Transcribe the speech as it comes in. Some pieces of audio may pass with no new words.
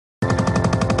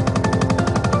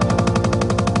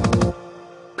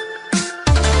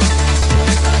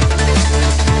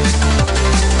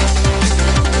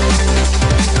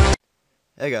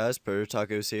Hey guys,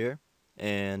 PredatorTacozz here,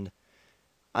 and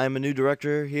I'm a new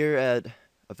director here at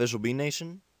Official Bean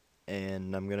Nation,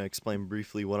 and I'm going to explain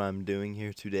briefly what I'm doing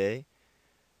here today.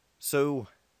 So,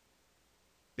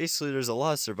 basically there's a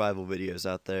lot of survival videos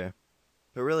out there,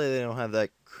 but really they don't have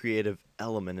that creative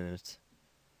element in it.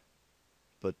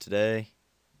 But today,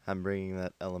 I'm bringing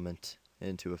that element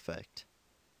into effect.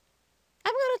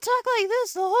 I'm gonna talk like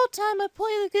this the whole time I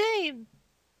play the game.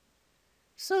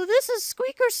 So this is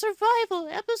Squeaker Survival,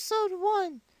 Episode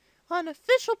 1, on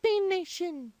Official Bean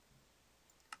Nation.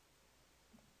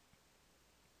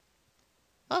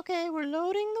 Okay, we're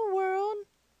loading the world.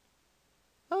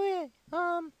 Okay,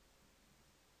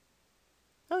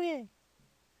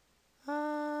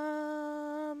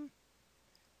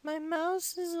 my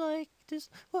mouse is like this.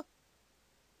 Oh,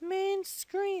 main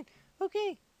screen.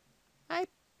 Okay, I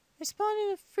spawned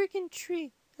in a freaking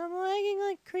tree. I'm lagging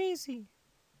like crazy.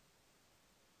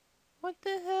 What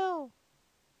the hell?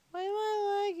 Why am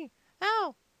I lagging?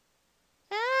 Ow!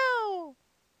 Ow!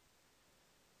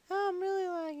 Oh, I'm really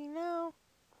lagging now.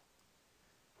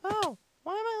 Oh,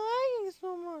 why am I lagging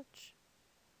so much?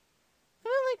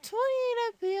 I'm at like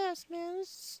 28 FPS, man. This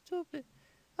is stupid.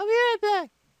 I'll be right back.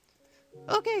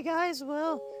 Okay, guys,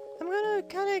 well, I'm gonna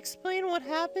kind of explain what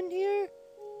happened here.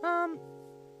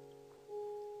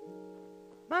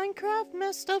 Minecraft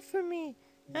messed up for me.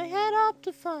 I had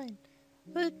Optifine,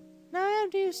 but now I have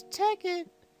to use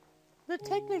the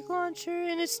Technic launcher,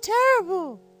 and it's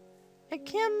terrible. I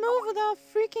can't move without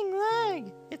freaking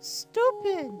lag. It's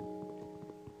stupid.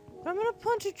 But I'm gonna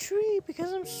punch a tree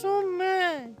because I'm so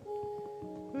mad.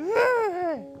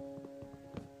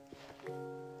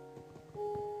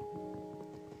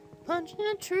 Punching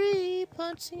a tree,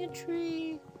 punching a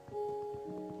tree.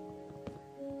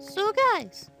 So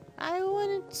guys, I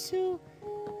wanted to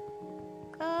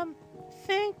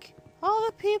thank all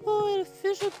the people at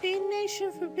Official Bean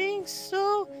Nation for being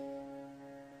so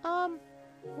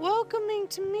welcoming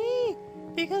to me,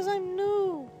 because I'm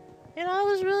new and I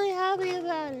was really happy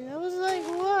about it. I was like,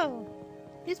 whoa,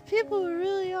 these people are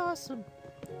really awesome.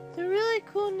 They're a really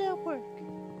cool network.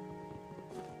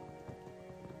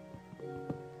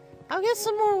 I'll get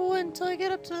some more wood until I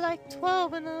get up to like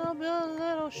 12, and then I'll build a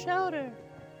little shelter.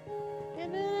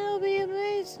 And then it'll be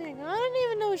amazing. I don't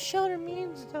even know what shelter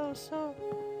means though, so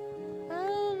I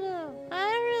don't know. I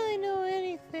don't really know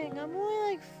anything. I'm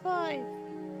only like 5.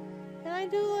 And I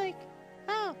do like,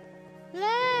 ow,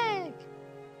 lag.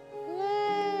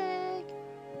 Lag.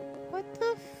 What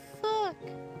the fuck?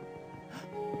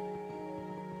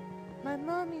 My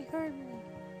mommy heard me.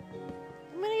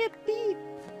 I'm gonna get beat.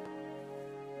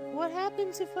 What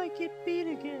happens if I get beat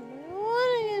again? I don't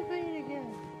wanna get beat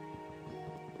again.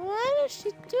 Why does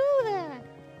she do that?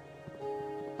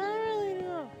 I don't really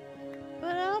know.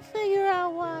 But I'll figure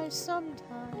out why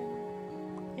sometime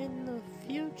in the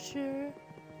future.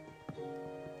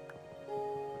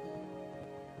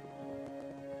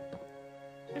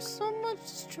 There's so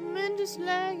much tremendous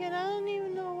lag, and I don't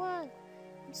even know why.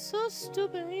 It's so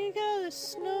stupid. I need to get out of the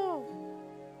snow.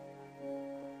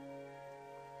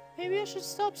 Maybe I should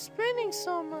stop sprinting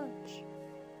so much.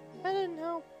 That didn't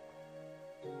help.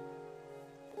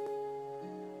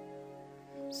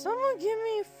 Someone give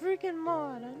me a freaking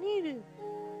mod. I need it.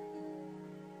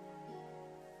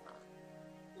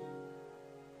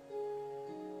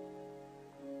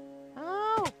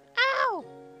 Ow! Ow!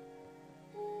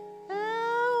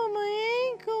 Ow! My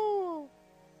ankle!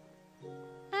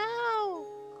 Ow!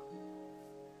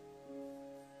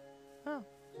 Oh.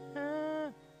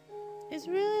 It's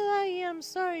really laggy. I'm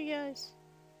sorry, guys.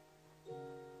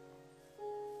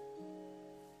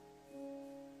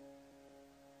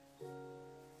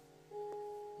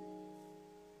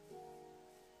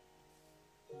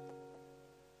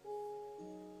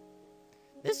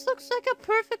 This looks like a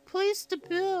perfect place to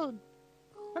build.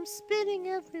 I'm spitting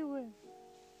everywhere.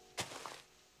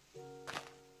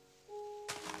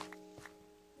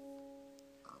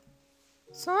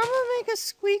 So I'm gonna make a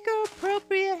Squeaker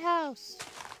appropriate house.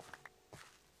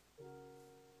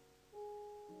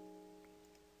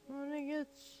 I'm gonna get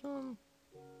some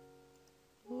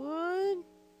wood.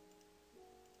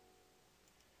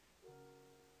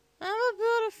 I'm gonna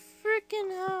build a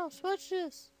freaking house. Watch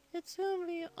this. It's gonna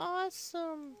be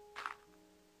awesome.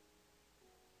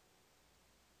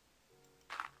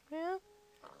 Yeah?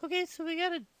 Okay, so we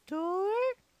got a door.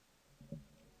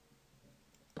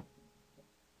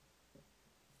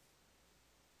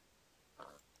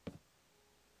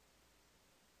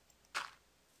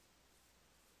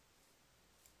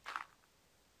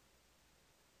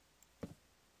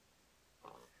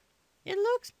 It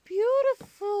looks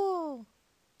beautiful.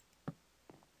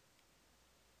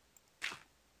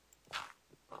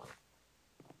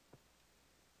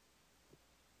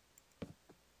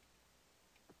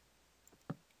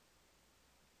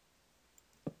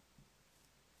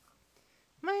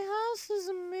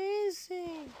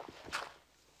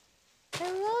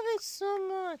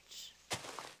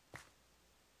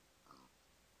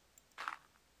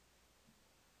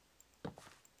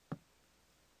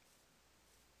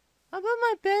 I'll put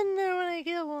my bed in there when I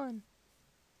get one.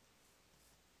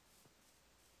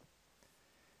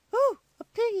 Ooh, a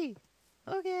piggy.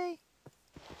 Okay.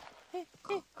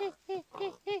 Piggy!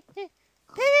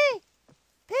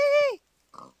 Piggy!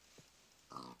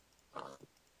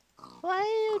 Why are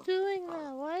you doing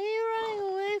that? Why are you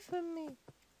running away from me?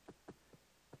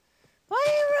 Why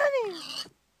are you running?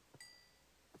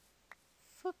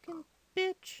 Fucking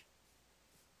bitch.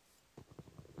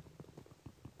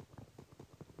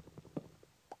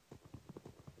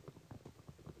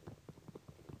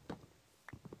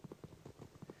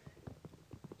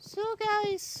 So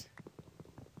guys,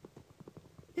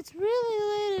 it's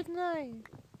really late at night.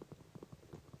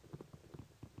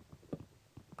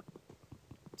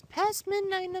 It's past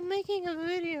midnight and I'm making a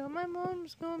video. My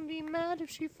mom's gonna be mad if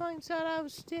she finds out I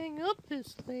was staying up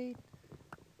this late.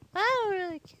 I don't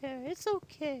really care. It's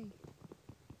okay.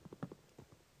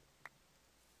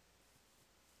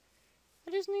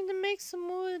 I just need to make some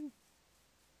wood.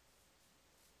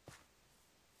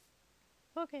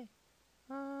 Okay.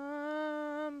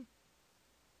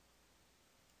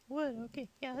 Wood. Okay.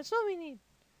 Yeah, that's what we need.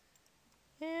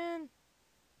 And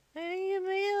I think you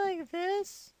make it like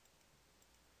this.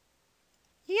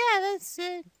 Yeah, that's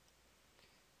it.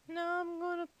 Now I'm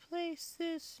gonna place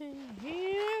this in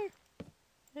here.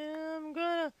 And I'm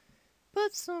gonna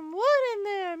put some wood in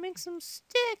there. Make some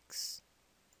sticks.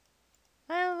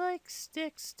 I like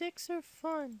sticks. Sticks are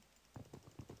fun.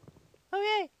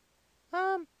 Okay.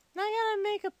 Now I gotta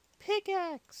make a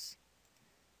pickaxe.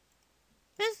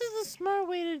 This is a smart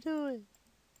way to do it.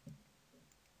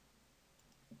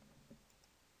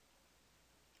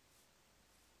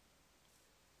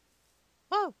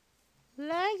 Whoa!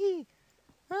 Laggy!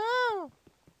 Oh!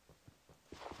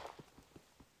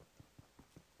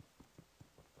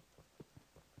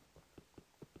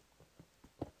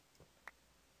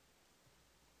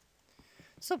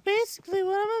 So basically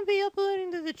what I'm going to be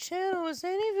uploading to the channel is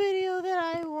any video that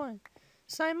I want.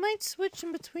 So I might switch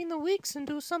in between the weeks and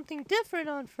do something different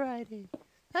on Friday.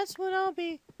 That's when I'll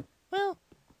be, well,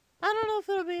 I don't know if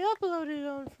it'll be uploaded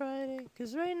on Friday,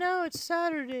 because right now it's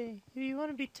Saturday, if you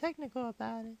want to be technical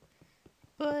about it.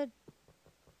 But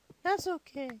that's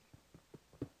okay.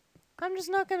 I'm just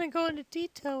not going to go into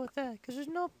detail with that, because there's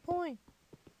no point.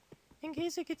 In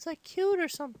case it gets like cute or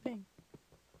something.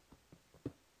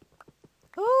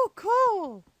 Oh,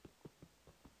 cool!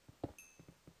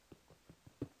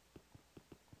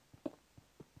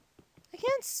 I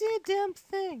can't see a damn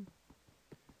thing.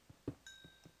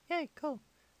 Hey, cool.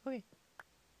 Okay.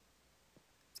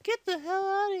 Let's get the hell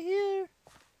out of here.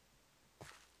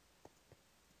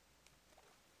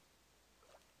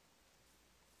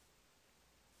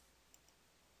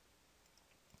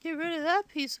 Get rid of that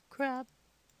piece of crap.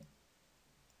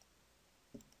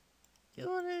 Get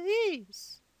one of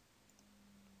these.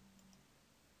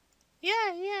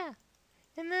 Yeah.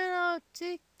 And then I'll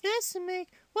take this and make...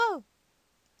 Whoa!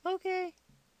 Okay.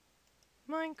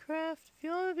 Minecraft, if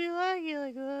you want to be laggy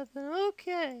like that, then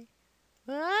okay.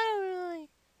 But I don't really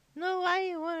know why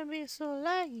you want to be so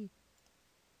laggy.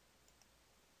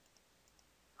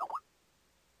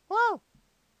 Whoa!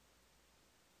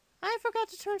 I forgot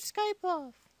to turn Skype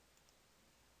off.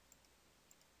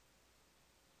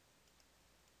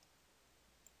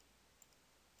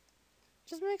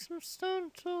 Just make some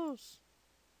stone tools.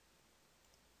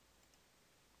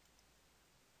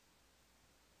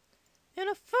 And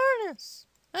a furnace.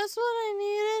 That's what I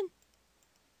needed.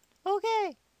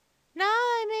 Okay. Now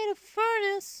I made a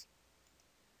furnace.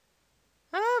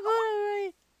 I'm gonna put it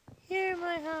right here in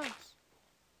my house.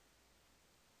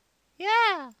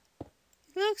 Yeah.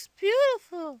 It looks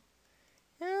beautiful.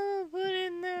 And I'm gonna put it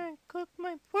in there and cook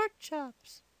my pork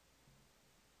chops.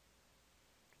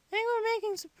 I think we're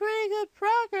making some pretty good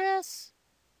progress.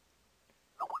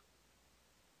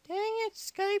 Dang it,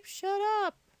 Skype, shut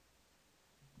up.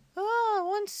 Oh,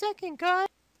 1 second, guys.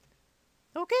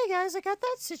 Okay, guys, I got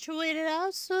that situated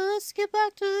out, so let's get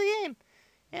back to the game.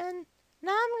 And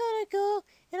now I'm gonna go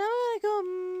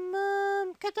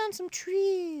cut down some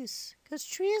trees. Because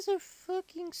trees are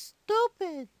fucking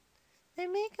stupid. They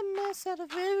make a mess out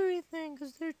of everything,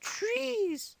 because they're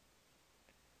trees.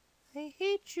 I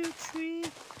hate you, tree.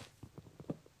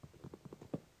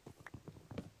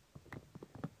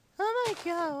 Oh my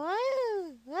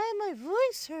god, why my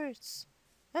voice hurts?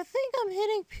 I think I'm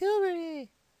hitting puberty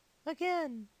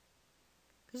again.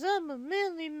 'Cause I'm a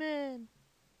manly man.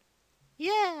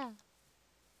 Yeah.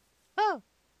 Oh.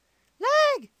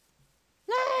 Lag!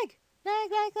 Lag!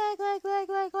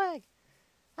 Lag.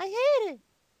 I hate it.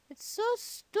 It's so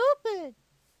stupid.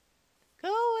 Go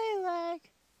away,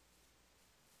 lag.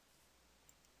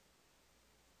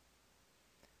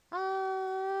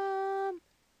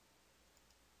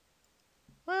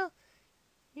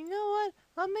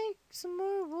 I'll make some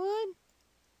more wood.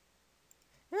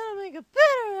 And then I'll make a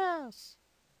better house.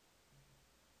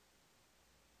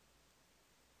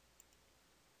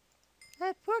 I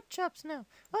have pork chops now.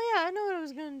 Oh yeah, I know what I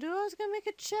was gonna do. I was gonna make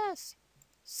a chest.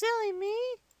 Silly me.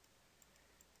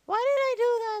 Why did I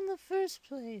do that in the first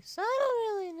place? I don't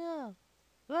really know.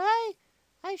 But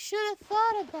I should have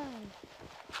thought about it.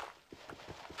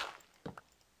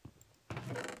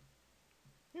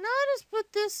 Now I just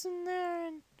put this in there,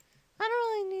 and I don't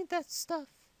really need that stuff.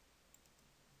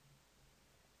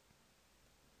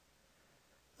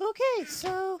 Okay,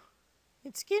 so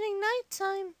it's getting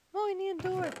nighttime. Oh, I need a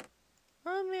door.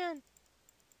 Oh man.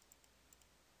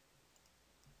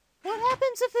 What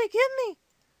happens if they get me?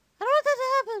 I don't want that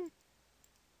to happen.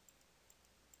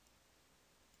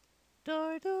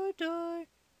 Door, door, door.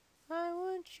 I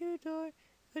want you, door.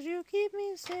 'Cause you keep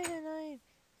me safe at night.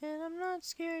 And I'm not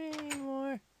scared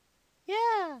anymore.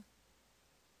 Yeah.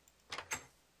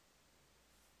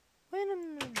 Wait a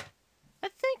minute. I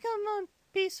think I'm on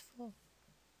peaceful.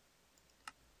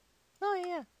 Oh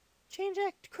yeah. Change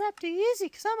that crap to easy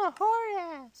 'cause I'm a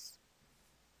hard ass.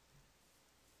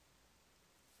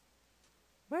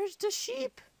 Where's the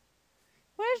sheep?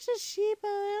 Where's the sheep? I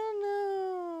don't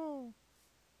know.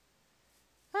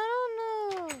 I don't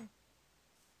know.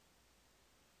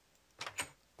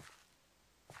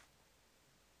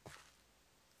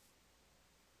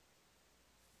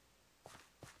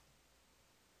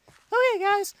 Okay,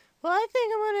 guys. Well, I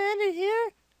think I'm going to end it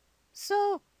here.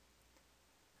 So,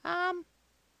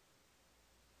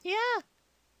 yeah.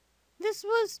 This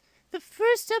was the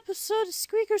first episode of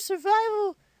Squeaker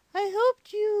Survival. I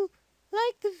hoped you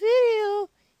liked the video.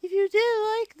 If you did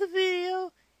like the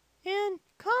video, and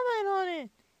comment on it.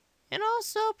 And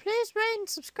also, please rate and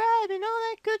subscribe and all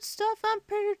that good stuff. I'm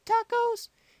PredatorTacozz.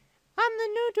 I'm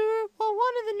the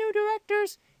one of the new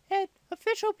directors at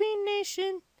Official Bean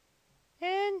Nation.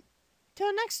 And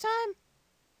till next time,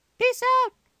 peace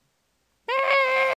out.